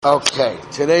Okay,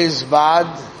 today's Vad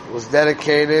was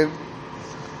dedicated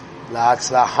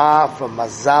La'atzlaha from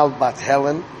Mazal Bat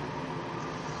Helen,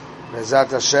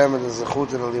 Be'ezrat Hashem, and the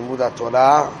Zechut of the Limud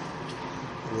HaTorah,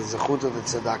 and the Zechut of the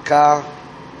Tzedakah.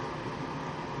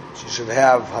 She should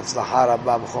have Hatzlaha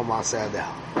Rabbah B'chol Ma'aseh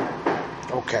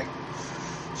Yadeha. Okay,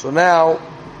 so now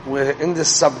we're in this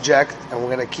subject, and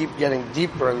we're going to keep getting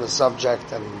deeper in the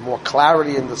subject and more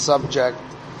clarity in the subject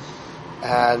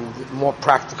and more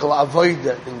practical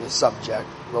avodah in the subject.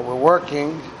 But we're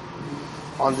working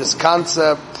on this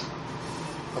concept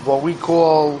of what we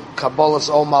call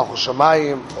Kabbalah's Ol Malchus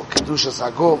Shamayim or Kedushas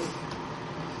Haguf.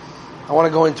 I want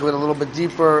to go into it a little bit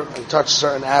deeper and touch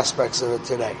certain aspects of it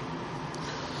today.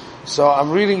 So I'm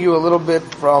reading you a little bit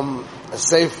from a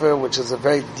sefer, which is a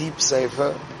very deep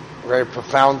sefer, a very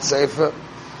profound sefer.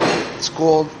 It's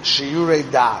called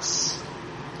Shiurei Das.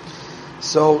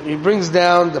 So he brings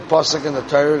down the pasuk in the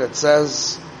Torah that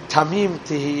says, Tamim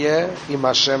tihiyeh im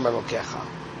Hashem Elokecha.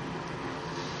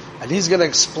 And he's going to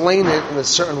explain it in a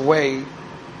certain way,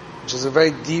 which is a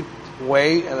very deep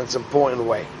way and it's an important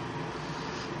way.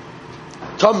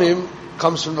 Tamim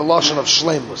comes from the lashon of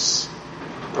shleimus,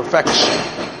 perfection,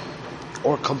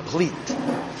 or complete.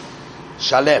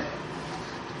 Shalem.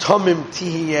 Tamim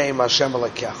tihiyeh im Hashem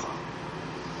Elokecha.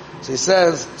 So he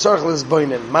says, Tzarech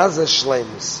lizboinen, ma zeh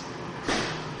shleimus?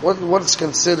 What's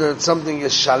considered something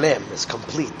is shalem, is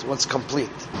complete. What's complete?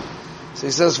 So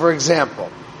he says, for example,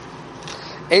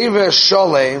 Eiveh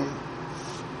sholem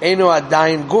eino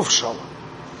adayin guf sholem.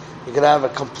 You could have a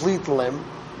complete limb,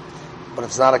 but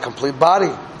it's not a complete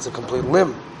body. It's a complete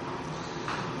limb.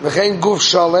 V'chein guf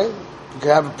sholem. You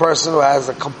could have a person who has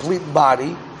a complete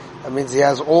body. That means he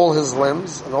has all his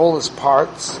limbs and all his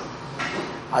parts.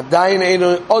 Adayin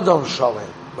eino odom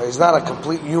sholem. But he's not a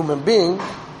complete human being.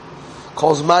 If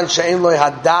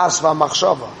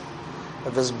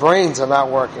his brains are not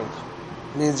working,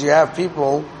 it means you have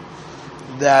people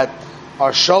that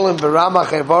are sholim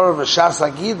b'ramach evaru v'shas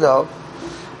hagido,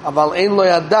 aval ein lo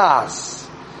yadas,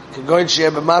 kegoin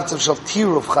sheyeh b'matzav shel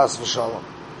tiruf chas v'sholom.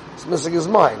 He's missing his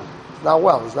mind. He's not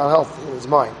well. He's not healthy in his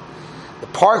mind. The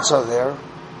parts are there,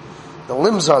 the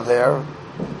limbs are there,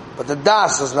 but the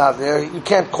das is not there. You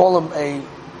can't call him a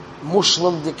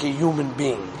mushlim dike human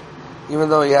being, even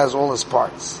though he has all his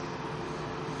parts.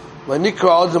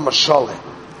 V'nikra Adam HaSholem.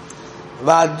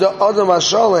 V'Adam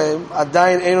HaSholem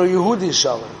adayin eino Yehudi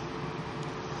Sholem.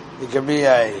 You can be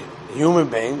a human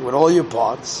being with all your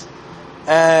parts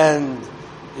and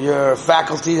your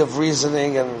faculty of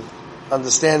reasoning and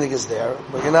understanding is there,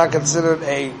 but you're not considered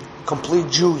a complete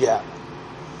Jew yet.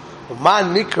 Ma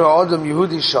nikra Adam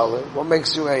Yehudi Sholem. What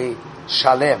makes you a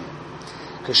Shalem?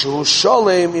 Kashu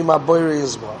Sholem im Aboyre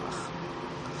Yizbarach.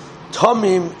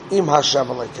 Tamim im Hashem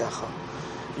Elokecha.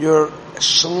 Your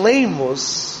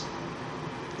shleimus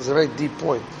is a very deep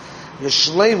point. Your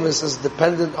shleimus is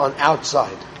dependent on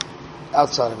outside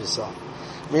of yourself.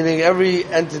 Meaning every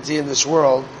entity in this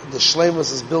world, the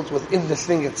shleimus is built within the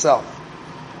thing itself.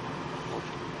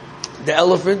 The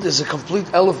elephant is a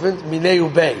complete elephant, minei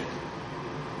ubei,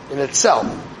 in itself.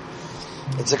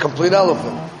 It's a complete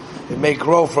elephant. It may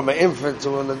grow from an infant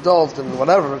to an adult and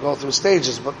whatever, go through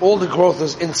stages, but all the growth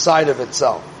is inside of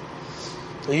itself.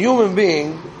 A human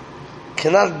being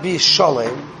cannot be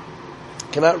shalem,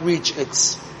 cannot reach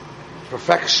its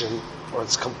perfection or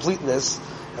its completeness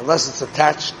unless it's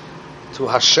attached to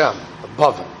Hashem,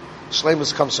 above him.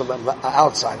 Shleimus comes from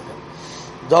outside of him.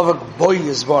 Davak boy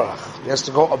yizbarach. He has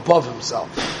to go above himself.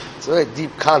 It's a very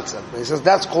deep concept. But he says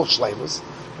that's called shleimus.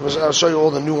 I'll show you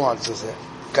all the nuances there.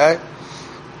 Okay?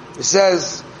 He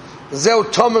says, "Zeu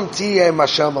tomim tiyeh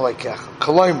Hashem Elokecha."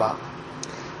 Koloima,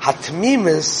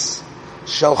 hatmimis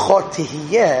shelcho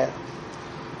tiyeh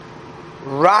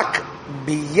rak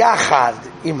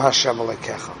biyachad im Hashem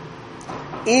Elokecha,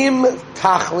 im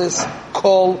tachlis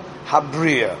kol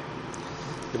habriya.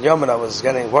 Benjamin, I was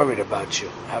getting worried about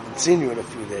you. I haven't seen you in a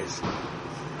few days.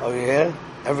 Oh, you here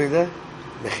every day?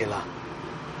 Mechila.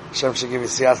 Hashem should give you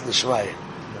siyat l'shmai.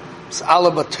 It's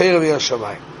Allah b'teir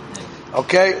v'yoshamai.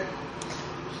 Okay?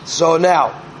 So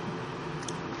now,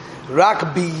 Rak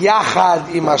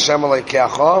biyachad im Hashem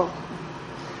Elokecha.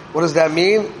 What does that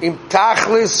mean? Im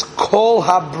tachlis kol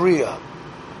habriya.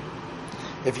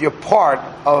 If you're part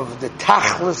of the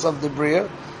tachlis of the bria,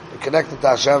 you're connected to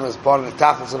Hashem as part of the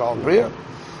tachlis of the whole bria.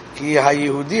 Ki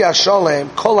ha-Yehudi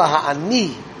ha-Sholem kol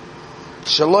ha-ani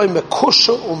sheloi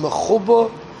mekusha u'mechuba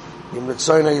im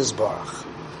ritzoyna yizbarach.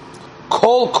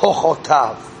 Kol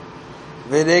kochotav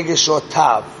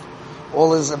v'regeshotav,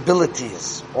 all his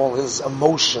abilities, all his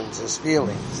emotions, his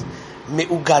feelings,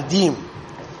 meugadim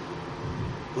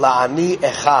la'ani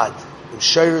echad,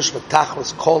 Shirish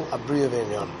v'tachlis kol abriya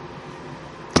v'inyan.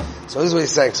 So this is what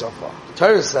he's saying so far. The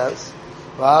Torah says,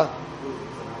 what?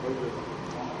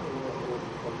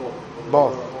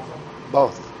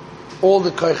 Both. All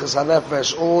the koiches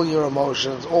hanefesh, all your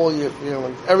emotions, all your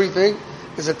feelings, everything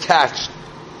is attached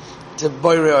to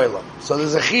Borei Olam. So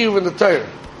there's a chiyuv in the Torah.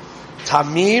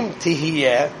 Tamim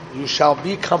tihiyeh, you shall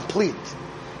be complete.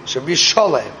 Shall be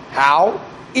sholem. How?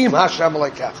 Im Hashem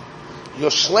lekech. Your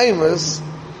shleimus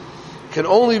can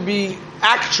only be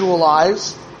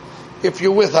actualized if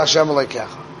you're with Hashem lekech.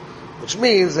 Which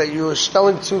means that you are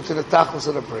telling to the tachlis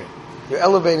of the prayer. You're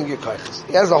elevating your koiches.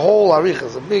 He has a whole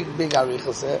arichas, a big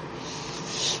arichas here.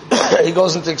 He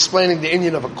goes into explaining the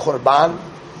Indian of a korban.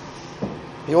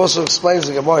 He also explains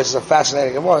the Gemara. It's a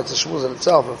fascinating Gemara. It's a shmuz in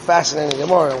itself, a fascinating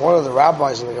Gemara. And one of the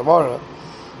rabbis in the Gemara,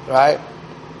 right?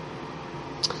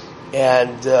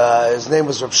 And his name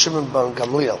was Reb Shimon ben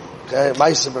Gamliel. Okay,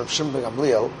 Ma'aseh Reb Shimon ben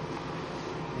Gamliel.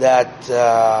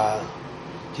 That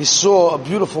he saw a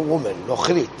beautiful woman,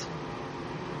 Nochrit,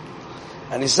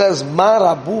 and he says, "Ma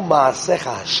rabu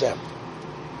ma'asecha Hashem."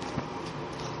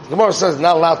 The Gemara says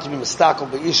not allowed to be mistakel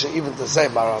b'isha, even to say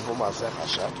 "Ma rabu ma'asecha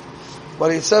Hashem,"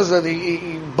 but he says that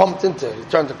he bumped into it, he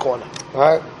turned the corner. All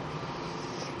right.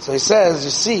 So he says,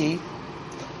 you see,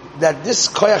 that this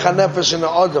koyach hanefesh in the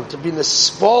adam to be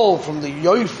nispol from the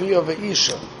yoifi of a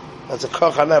isha, that's a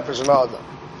koyach hanefesh in the adam.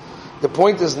 The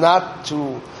point is not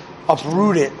to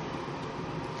uproot it.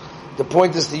 The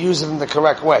point is to use it in the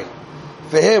correct way.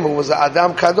 For him, who was an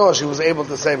Adam Kadosh, he was able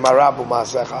to say, Marabu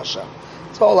Ma'asech Hashem.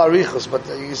 It's all arichos, but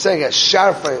you're saying a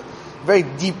sharfa, very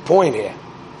deep point here.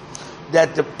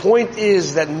 That the point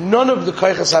is that none of the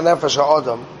koyches hanefesh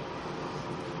ha'adam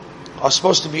are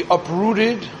supposed to be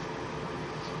uprooted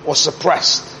or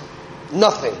suppressed.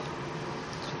 Nothing.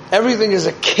 Everything is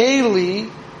a keli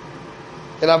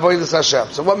in avodas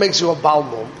Hashem. So what makes you a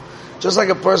balmum? Just like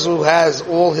a person who has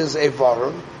all his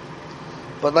evarim,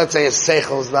 but let's say his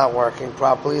seichel is not working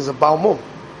properly, he's a balmum.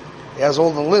 He has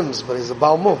all the limbs, but he's a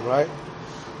balmum, right?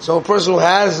 So a person who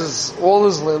has all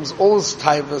his limbs, all his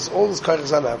taivas, all his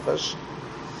koyches hanefesh,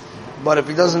 but if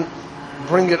he doesn't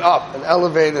bring it up and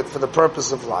elevate it for the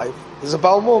purpose of life, he's a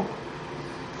balmum.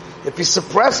 If he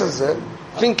suppresses it,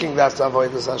 thinking that's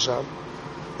avodas Hashem,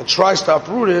 and tries to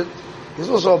uproot it, he's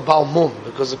also a balmum,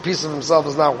 because a piece of himself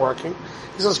is not working.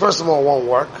 He says, first of all, it won't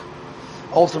work.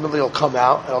 Ultimately, it'll come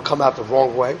out, and it'll come out the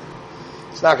wrong way.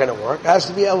 It's not going to work. It has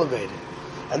to be elevated.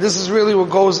 And this is really what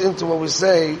goes into what we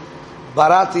say,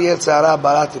 barati yetzara,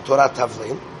 barati Torah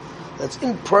tavlin. It's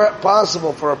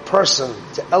impossible for a person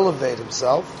to elevate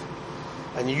himself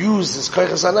and use his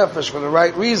koyches hanefesh for the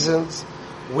right reasons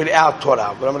without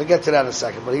Torah. But I'm going to get to that in a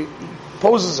second. But he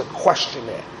poses a question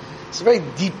there. It's a very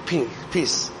deep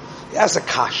piece. He asks a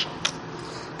kasha.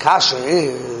 Kasha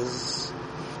is,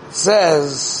 it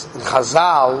says in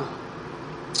Chazal,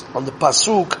 on the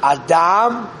pasuk,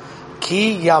 Adam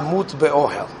ki yamut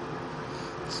be'ohel.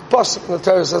 The pasuk in the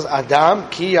Torah says, Adam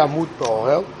ki yamut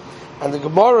be'ohel. And the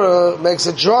Gemara makes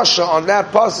a drasha on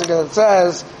that pasuk, and it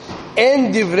says,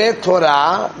 En divrei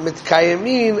Torah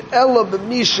mitkayemin ela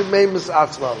b'mi shemeimus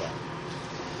atzma leh.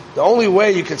 The only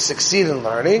way you can succeed in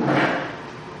learning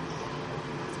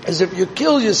is if you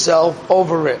kill yourself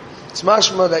over it. It's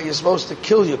mashma that you're supposed to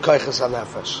kill your koyches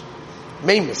hanefesh.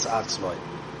 Meimus atzma.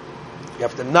 You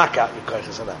have to knock out your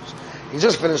koyches hanefesh. He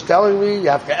just finished telling me you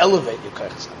have to elevate your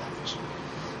koyches hanefesh.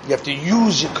 You have to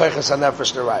use your koyches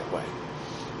hanefesh the right way.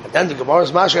 And then the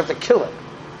Gemara's mashma, you have to kill it.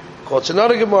 Quotes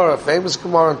another Gemara, a famous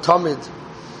Gemara in Tamid,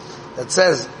 that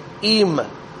says, Im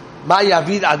ma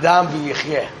yavid adam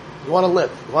v'yichyeh. You want to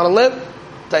live? You want to live?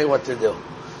 I'll tell you what to do.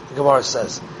 The Gemara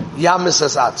says, Yamis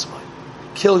es atzmai.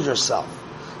 Kill yourself.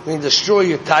 I mean, destroy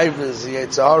your taivas, the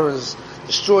yetzaharas,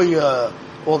 destroy your,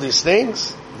 all these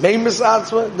things. Meimis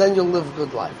atzmai, then you'll live a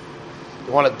good life.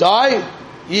 You want to die?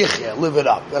 Yichyeh, live it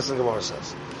up. That's what the Gemara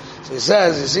says. So he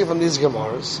says, you see from these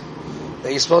Gemaras, that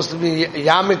you're supposed to be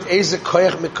Yamit Eze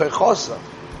Koyach Mikoychosa.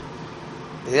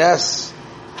 Yes.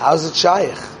 How's it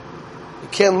shaykh? You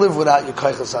can't live without your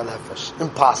Koychas HaNefesh.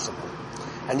 Impossible.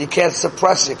 And you can't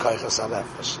suppress your Koychas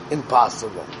HaNefesh.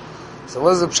 Impossible. So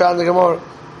what is the Pshat in the Gemara?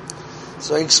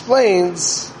 So he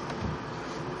explains,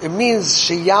 it means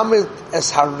Sheyamit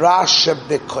Es Harasha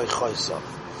Bekoychosa.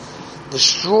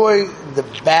 Destroy the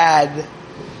bad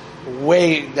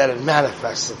way that it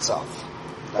manifests itself.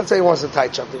 That's how he wants to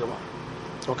touch up the Gemara.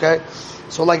 Okay?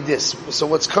 So like this. So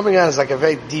what's coming out is like a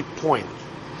very deep point.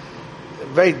 A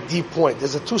very deep point.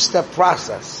 There's a two-step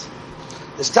process.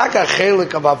 There's taka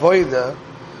chelik of avoida,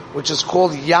 which is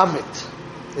called yamit.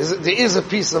 There is a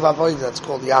piece of avoida that's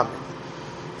called yamit.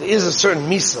 There is a certain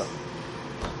misa.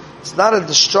 It's not a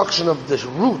destruction of the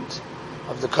root.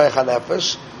 of the koich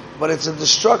hanefesh, but it's a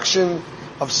destruction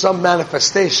of some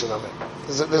manifestation of it.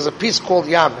 There's a piece called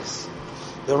yamis.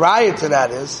 The raya to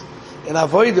that is, in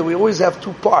avodah we always have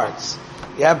two parts.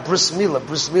 You have bris milah.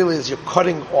 Bris milah is you're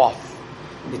cutting off.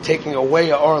 You're taking away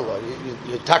a orla.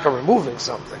 You're removing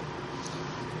something.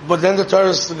 But then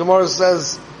the Gemara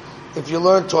says, if you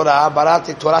learn Torah,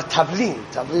 barati Torah tavlin.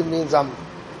 Tavlin means I'm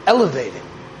elevating.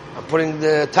 I'm putting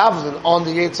the tavlin on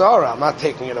the Yetzer Hara. I'm not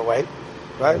taking it away.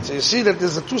 Right? So you see that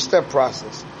there's a two-step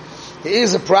process. There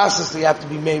is a process that you have to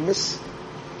be meimus.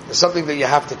 There's something that you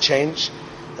have to change.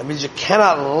 That means you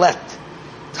cannot let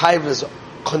taivas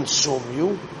consume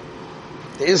you.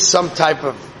 There is some type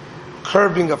of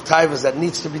curbing of taivas that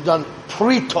needs to be done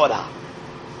pre-Torah.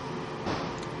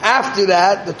 After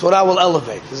that, the Torah will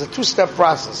elevate. There's a two-step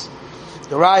process.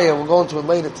 The raya, we'll go into it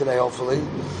later today, hopefully,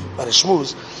 by the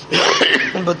shmuz.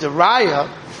 But the raya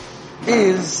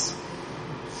is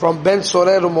from Ben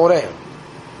Sorer Umoreh.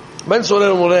 Ben Sorer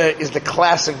Umoreh is the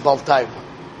classic Baal Taiva.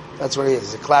 That's what he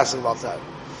is, the classic Baal Taiva.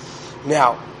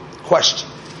 Now, question.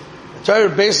 The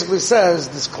Torah basically says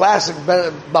this classic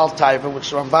Baal Taiva, which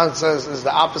Ramban says is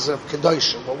the opposite of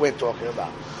Kedoshim, what we're talking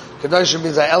about. Kedoshim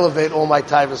means I elevate all my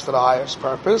taivas for the highest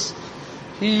purpose.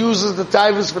 He uses the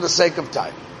taivas for the sake of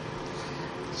taiva.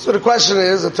 So the question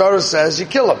is, the Torah says you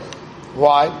kill him.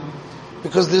 Why?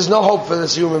 Because there's no hope for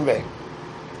this human being.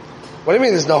 What do you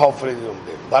mean there's no hope for the human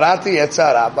being? Barati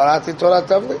Yetzara, Barati Torah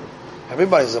Tavli.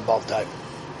 Everybody's a Baal Taiva.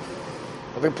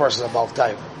 Every person is a Baal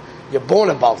Taiva. You're born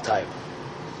a Baal Taiva.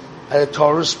 And the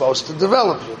Torah is supposed to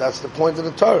develop you. That's the point of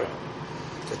the Torah.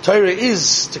 The Torah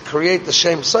is to create the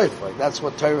Shem Sefer. That's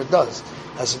what Torah does.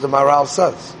 That's what the Maral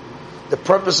says. The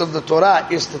purpose of the Torah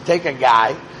is to take a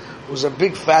guy who's a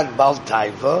big fat Baal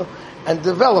Taiva and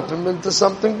develop him into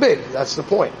something big. That's the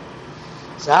point.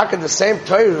 So how can the same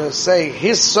Torah say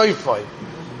his Sefer?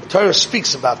 The Torah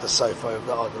speaks about the Sefer of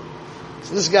the Adam.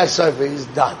 So this guy's Sefer, he's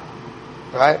done.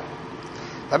 Right?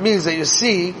 That means that you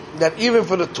see that even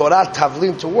for the Torah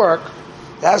Tavlim to work,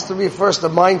 there has to be first a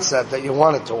mindset that you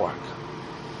want it to work.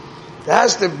 There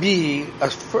has to be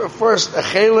first a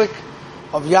chelik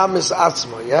of Yamis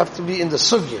Atzma. You have to be in the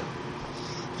sugya.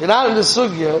 If you're not in the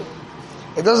sugya,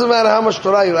 it doesn't matter how much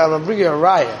Torah you have. I'm bringing a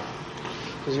raya.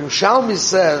 Because Yerushalmi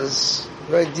says,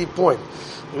 very deep point,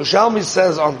 Yerushalmi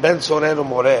says on Ben Sorer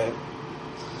Umoreh,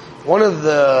 one of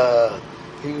the,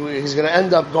 he's going to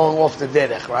end up going off the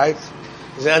derech, right?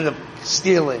 He's going to end up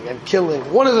stealing and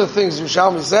killing. One of the things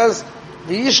Yerushalmi says,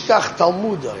 V'yishkach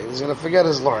Talmuda, he's going to forget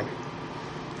his learning.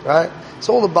 Right?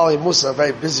 So all the Bali Musa are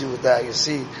very busy with that. You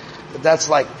see that that's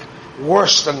like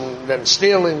worse than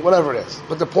stealing, whatever it is.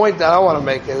 But the point that I want to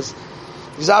make is,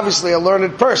 he's obviously a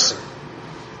learned person.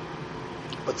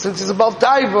 But since he's about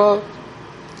Taiva,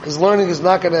 his learning is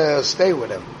not going to stay with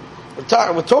him.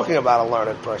 We're talking about a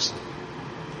learned person.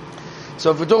 So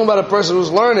if we're talking about a person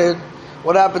who's learned,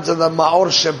 what happened to the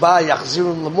Ma'or Sheba,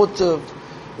 Yachzirun Lamutav?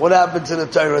 What happened to the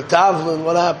Torah Tavlin?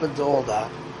 What happened to all that?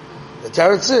 The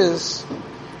Teretz is,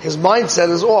 his mindset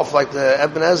is off, like the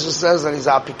Ibn Ezra says that he's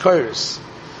apikoris,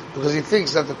 because he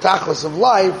thinks that the tachlis of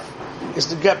life is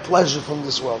to get pleasure from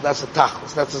this world. That's the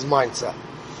tachlis. That's his mindset.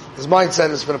 His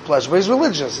mindset is for the pleasure. But he's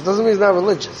religious. It doesn't mean he's not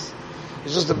religious.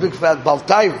 He's just a big fat Baal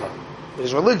Taiva.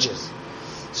 He's religious.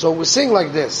 So we're saying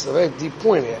like this, a very deep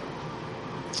point here.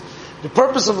 The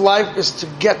purpose of life is to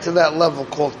get to that level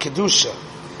called Kedusha.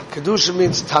 Kedusha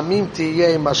means Tamim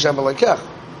Tiyeh Im Hashem Elokech.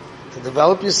 To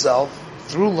develop yourself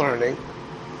through learning,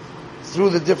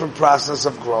 through the different process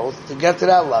of growth, to get to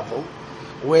that level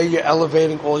where you're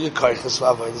elevating all your kaiches for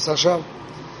Avodas Hashem.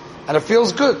 And it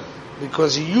feels good,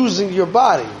 because you're using your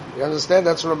body. You understand?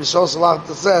 That's what Rabbi Shlomo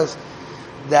says,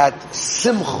 that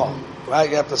simcha, right?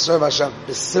 You have to serve Hashem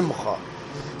b'simcha.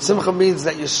 Simcha means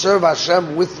that you serve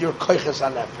Hashem with your kaiches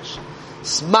hanefesh.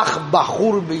 Smach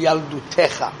bachur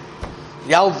b'yaldutecha.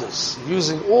 Yaldus,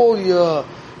 using all your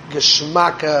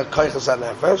geschmack kaiches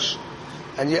hanefesh,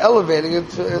 and you're elevating it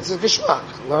to its geschmack.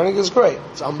 Learning is great.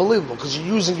 It's unbelievable, because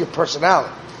you're using your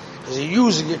personality, because you're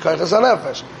using your kaiches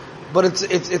hanefesh. But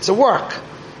it's a work,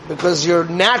 because your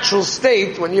natural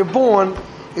state when you're born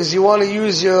is you want to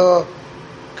use your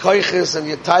kaiches and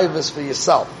your taivas for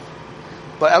yourself.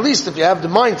 But at least if you have the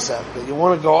mindset that you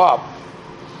want to go up,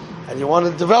 and you want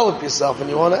to develop yourself, and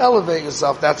you want to elevate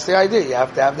yourself, that's the idea. You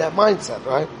have to have that mindset,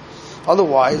 right?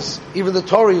 Otherwise, even the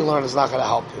Torah you learn is not going to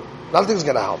help you. Nothing's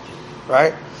going to help you.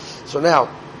 Right? So now,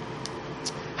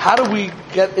 how do we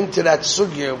get into that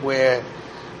sugya where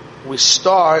we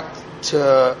start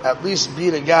to at least be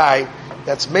the guy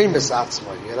that's meimis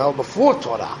atzma, before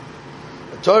Torah?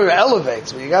 The Torah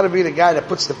elevates, but you got to be the guy that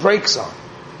puts the brakes on.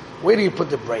 Where do you put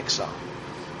the brakes on?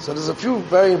 So there's a few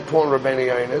very important Rebbeinu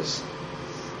Yonis.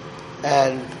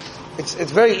 And it's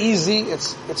very easy.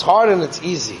 It's hard and it's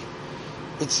easy.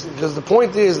 It's because the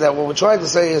point is that what we're trying to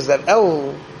say is that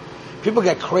Elul, people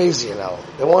get crazy in Elul.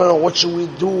 They want to know what should we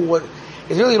do.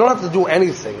 It's really, you don't have to do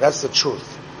anything. That's the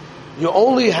truth. You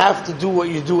only have to do what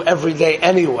you do every day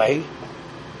anyway.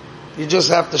 You just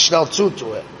have to schnell to it.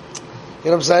 You know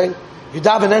what I'm saying? You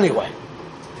daven anyway.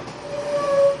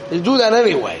 You do that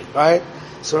anyway, right?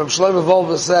 So Rav Shlomo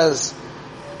Volva says,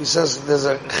 he says there's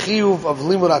a chiyuv of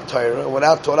limud Torah.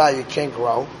 Without Torah, you can't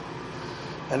grow.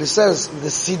 And he says the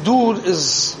Sidur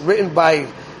is written by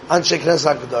Anshe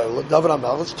Knesset HaGedolah, David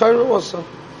HaMelech. It's Torah also.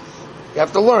 You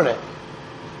have to learn it.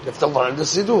 You have to learn the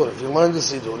Sidur. If you learn the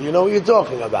Sidur, you know what you're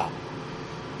talking about.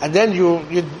 And then you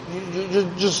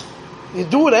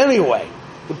do it anyway.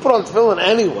 You put on tefillin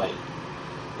anyway.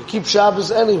 You keep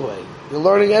Shabbos anyway. You're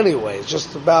learning anyway. It's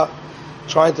just about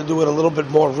trying to do it a little bit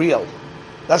more real.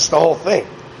 That's the whole thing.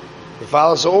 You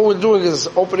follow? So all we're doing is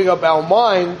opening up our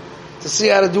mind to see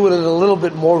how to do it in a little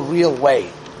bit more real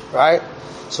way. Right?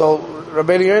 So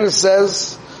Rabbeinu Yonah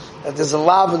says that there's a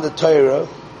lav in the Torah.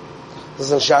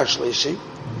 There's a Shar Shlishi.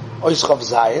 Ois Chav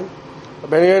Zayin.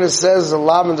 Rabbeinu Yonah says there's a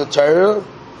lav in the Torah.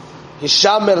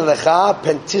 Yishamer lecha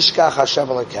pen tishkach Hashem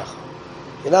alekecha.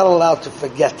 You're not allowed to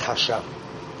forget Hashem.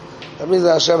 That means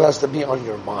that Hashem has to be on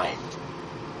your mind.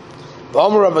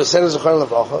 V'omer Rabbi Yisrael Zechon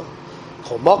Levracha,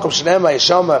 Chol Mokum Shnema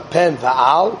Yishamer pen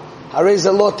va'al, harei ze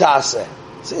lo ta'aseh.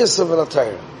 It's Yisrael in the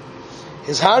Torah.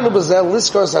 His harnu b'zel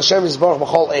liskos Hashem Yisborach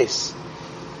b'chol eis.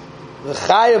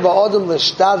 V'chaya ba'odem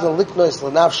l'shtad l'liknois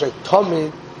l'nafshay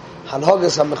tomid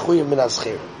hanhogas ha'mechuyim min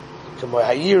azchir. K'moy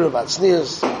ha'yir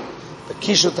v'atznius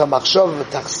v'kishut ha'machshov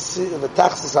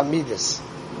v'tachsis ha'midas.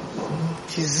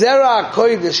 Kizera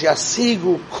HaKodesh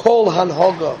yasigu kol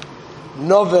hanhoga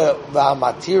nove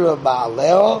v'hamatira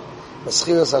ba'aleo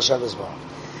v'schiras Hashem Yisborach.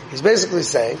 He's basically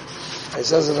saying, he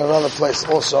says it in another place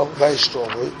also, very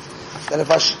strongly, that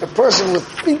if a person would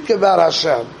think about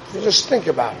Hashem, you just think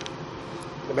about him.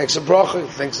 He makes a bracha, he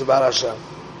thinks about Hashem.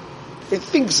 He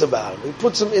thinks about him. He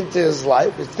puts him into his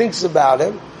life, he thinks about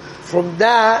him. From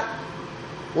that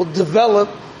will develop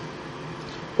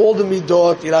all the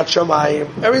midot, yirat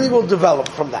shamayim, everything will develop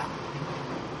from that.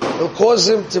 It will cause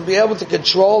him to be able to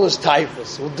control his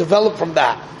typhus. It will develop from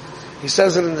that. He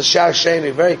says it in the Shar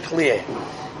Sheni, very clear.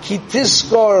 Ki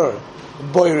tiskor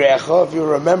boirecha, if you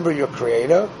remember your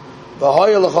Creator,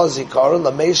 v'hoya lecha zikaron,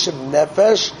 l'meishem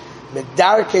nefesh,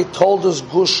 medarke toldos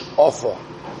gush ofo.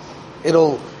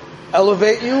 It'll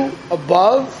elevate you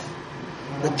above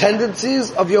the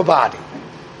tendencies of your body.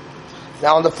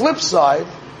 Now on the flip side,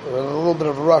 a little bit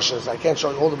of a rush, I can't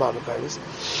show you all the Ma'amekayis.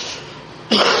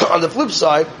 On the flip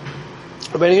side,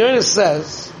 Rabbeinu Yonah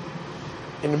says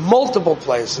in multiple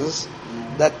places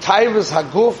that Taivas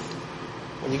Haguf,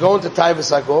 when you go into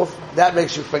Taivas Haguf, that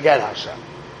makes you forget Hashem.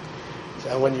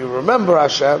 And when you remember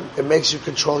Hashem, it makes you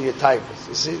control your Taivas.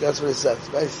 You see, that's what it says.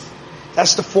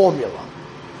 That's the formula.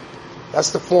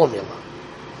 That's the formula.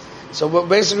 So what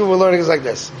basically we're learning is like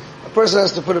this. A person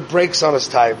has to put a brakes on his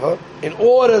taiva in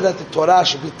order that the Torah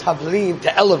should be tablin,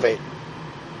 to elevate.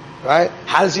 Right?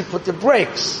 How does he put the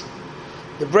brakes?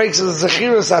 The brakes is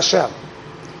Zechiras Hashem.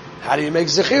 How do you make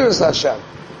Zechiras Hashem?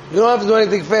 You don't have to do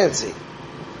anything fancy.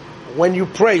 When you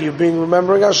pray, you're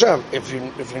remembering Hashem. If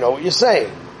you know what you're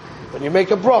saying. When you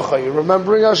make a bracha, you're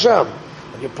remembering Hashem.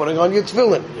 When you're putting on your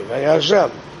tefillin, you're remembering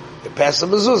Hashem. You pass the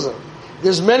mezuzah.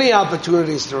 There's many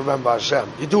opportunities to remember Hashem.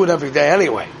 You do it every day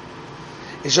anyway.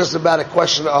 It's just about a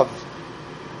question of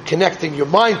connecting your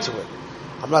mind to it.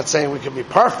 I'm not saying we can be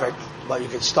perfect, but you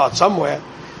can start somewhere.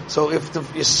 So if the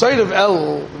Yesod of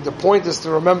Elul, the point is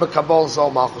to remember Kabbalah Zal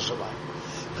Malchus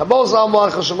Shamayim. Kabbalah Zal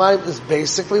Malchus Shamayim is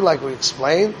basically, like we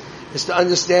explained, is to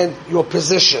understand your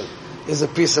position is a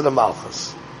piece of the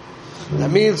Malchus.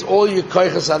 That means all your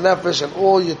koiches hanefesh and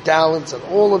all your talents and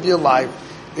all of your life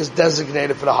is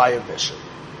designated for the higher mission.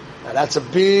 Now that's a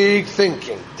big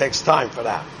thinking. It takes time for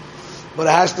that. But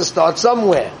it has to start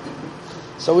somewhere.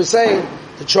 So we're saying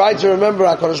to try to remember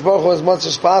HaKadosh Baruch Hu as much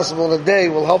as possible in a day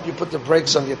will help you put the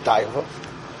brakes on your taiva.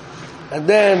 And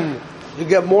then you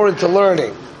get more into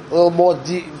learning, a little more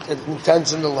deep,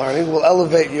 intense in the learning, will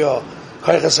elevate your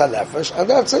koiches hanefesh, and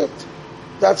that's it.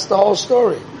 That's the whole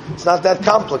story. It's not that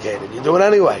complicated. You do it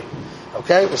anyway.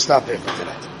 Okay? We'll stop here for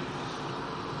today.